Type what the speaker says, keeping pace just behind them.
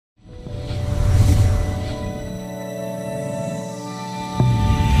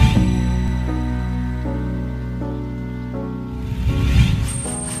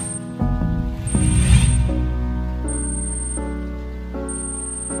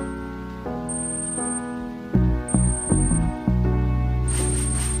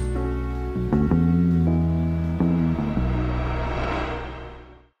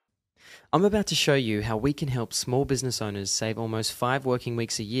I'm about to show you how we can help small business owners save almost 5 working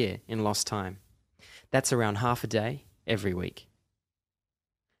weeks a year in lost time. That's around half a day every week.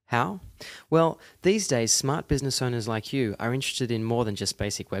 How? Well, these days, smart business owners like you are interested in more than just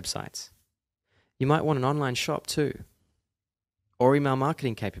basic websites. You might want an online shop too, or email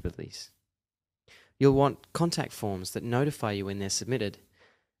marketing capabilities. You'll want contact forms that notify you when they're submitted,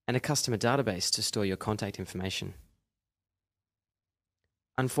 and a customer database to store your contact information.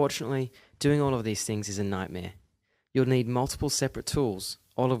 Unfortunately, doing all of these things is a nightmare. You'll need multiple separate tools,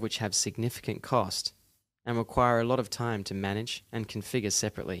 all of which have significant cost and require a lot of time to manage and configure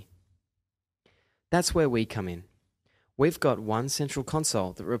separately. That's where we come in. We've got one central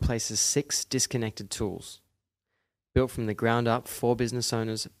console that replaces 6 disconnected tools. Built from the ground up for business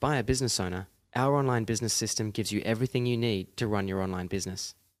owners by a business owner, our online business system gives you everything you need to run your online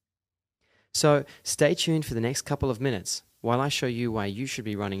business. So stay tuned for the next couple of minutes while I show you why you should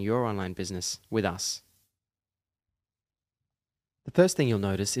be running your online business with us. The first thing you'll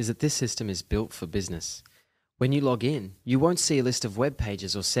notice is that this system is built for business. When you log in, you won't see a list of web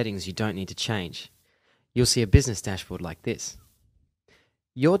pages or settings you don't need to change. You'll see a business dashboard like this.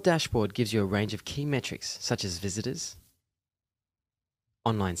 Your dashboard gives you a range of key metrics such as visitors,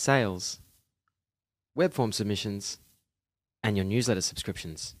 online sales, web form submissions, and your newsletter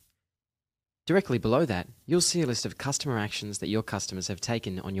subscriptions. Directly below that, you'll see a list of customer actions that your customers have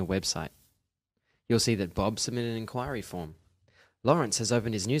taken on your website. You'll see that Bob submitted an inquiry form, Lawrence has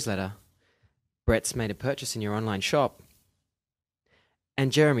opened his newsletter, Brett's made a purchase in your online shop,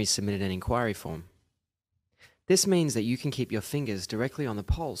 and Jeremy submitted an inquiry form. This means that you can keep your fingers directly on the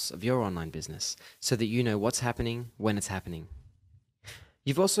pulse of your online business so that you know what's happening when it's happening.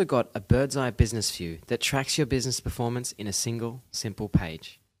 You've also got a bird's eye business view that tracks your business performance in a single, simple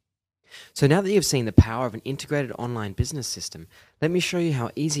page. So now that you've seen the power of an integrated online business system, let me show you how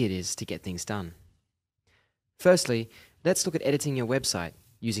easy it is to get things done. Firstly, let's look at editing your website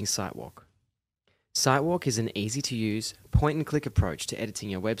using Sitewalk. Sitewalk is an easy-to-use, point-and-click approach to editing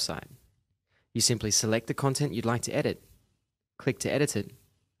your website. You simply select the content you'd like to edit, click to edit it,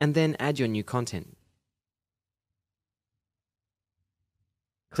 and then add your new content.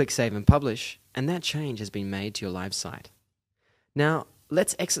 Click Save and Publish, and that change has been made to your live site. Now,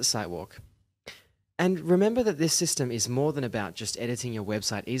 let's exit Sitewalk. And remember that this system is more than about just editing your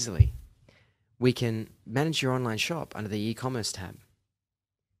website easily. We can manage your online shop under the e-commerce tab.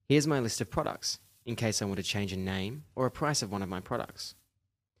 Here's my list of products, in case I want to change a name or a price of one of my products.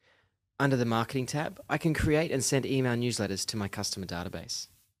 Under the marketing tab, I can create and send email newsletters to my customer database.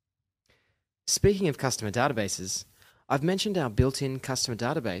 Speaking of customer databases, I've mentioned our built-in customer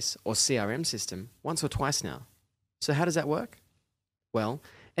database or CRM system once or twice now. So how does that work? Well,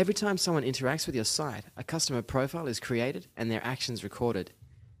 every time someone interacts with your site, a customer profile is created and their actions recorded.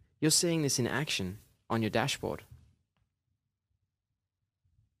 You're seeing this in action on your dashboard.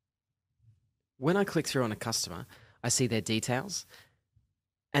 When I click through on a customer, I see their details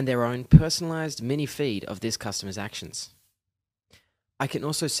and their own personalized mini feed of this customer's actions. I can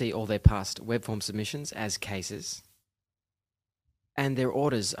also see all their past web form submissions as cases, and their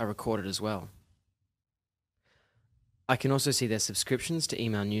orders are recorded as well. I can also see their subscriptions to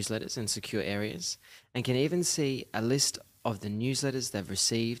email newsletters in secure areas, and can even see a list of the newsletters they've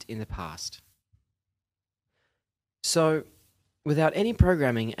received in the past. So, without any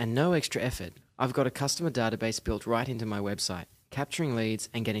programming and no extra effort, I've got a customer database built right into my website, capturing leads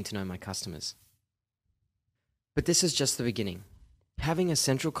and getting to know my customers. But this is just the beginning. Having a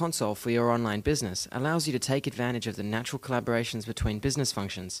central console for your online business allows you to take advantage of the natural collaborations between business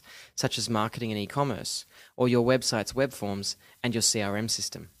functions, such as marketing and e-commerce, or your website's web forms and your CRM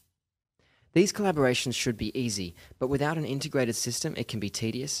system. These collaborations should be easy, but without an integrated system, it can be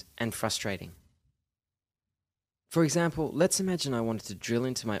tedious and frustrating. For example, let's imagine I wanted to drill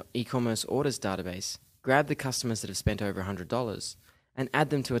into my e-commerce orders database, grab the customers that have spent over $100, and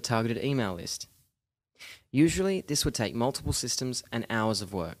add them to a targeted email list. Usually, this would take multiple systems and hours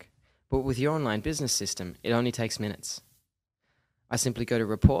of work, but with your online business system, it only takes minutes. I simply go to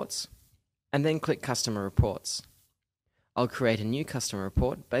Reports, and then click Customer Reports. I'll create a new customer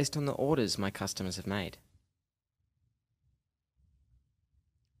report based on the orders my customers have made.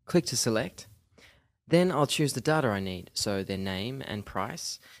 Click to select. Then I'll choose the data I need, so their name and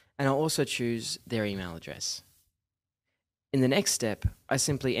price, and I'll also choose their email address. In the next step, I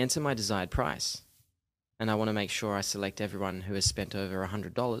simply enter my desired price, and I want to make sure I select everyone who has spent over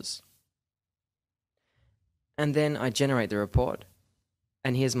 $100. And then I generate the report,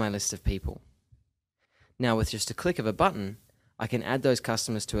 and here's my list of people. Now with just a click of a button, I can add those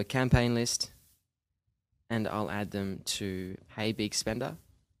customers to a campaign list, and I'll add them to Hey Big Spender.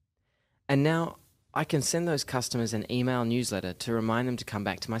 And now I can send those customers an email newsletter to remind them to come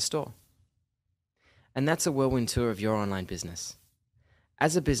back to my store. And that's a whirlwind tour of your online business.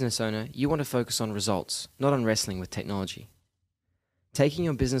 As a business owner, you want to focus on results, not on wrestling with technology. Taking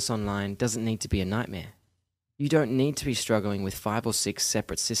your business online doesn't need to be a nightmare. You don't need to be struggling with 5 or 6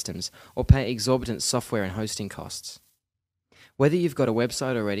 separate systems or pay exorbitant software and hosting costs. Whether you've got a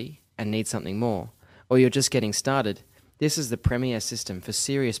website already and need something more, or you're just getting started, this is the premier system for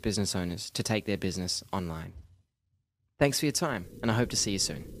serious business owners to take their business online. Thanks for your time, and I hope to see you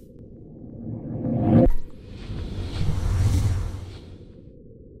soon.